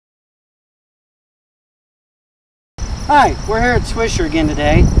Hi, we're here at Swisher again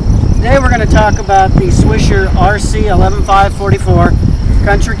today. Today we're going to talk about the Swisher RC11544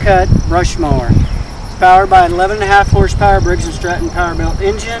 Country Cut Brush Mower. It's powered by an 11.5 horsepower Briggs Stratton Powerbuilt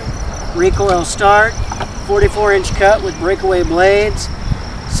engine, recoil start, 44-inch cut with breakaway blades,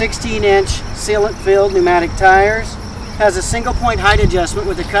 16-inch sealant-filled pneumatic tires, has a single point height adjustment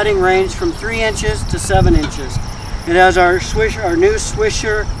with a cutting range from 3 inches to 7 inches. It has our new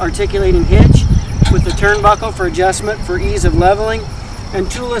Swisher articulating hitch with the turnbuckle for adjustment for ease of leveling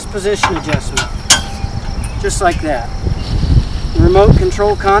and toolless position adjustment, just like that. The remote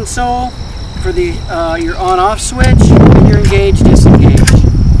control console for the your on-off switch and your engage disengage.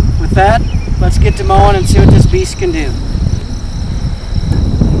 With that, let's get to mowing and see what this beast can do.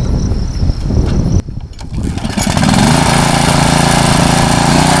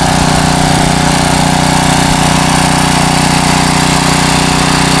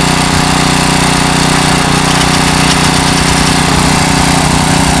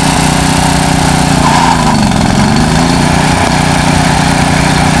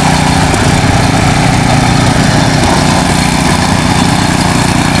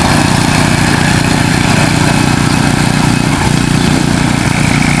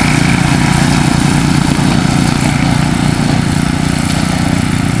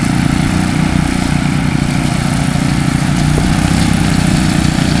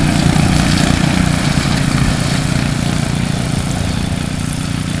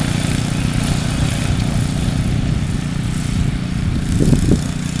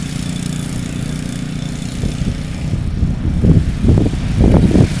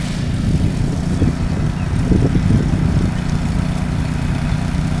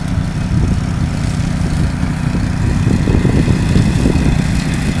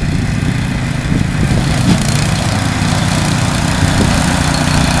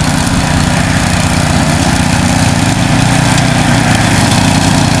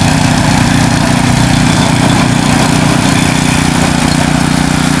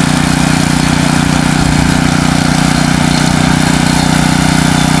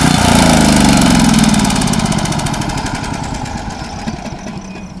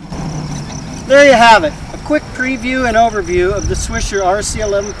 There you have it, a quick preview and overview of the Swisher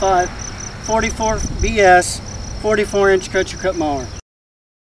RC11544BS 44-inch Country Cut Mower.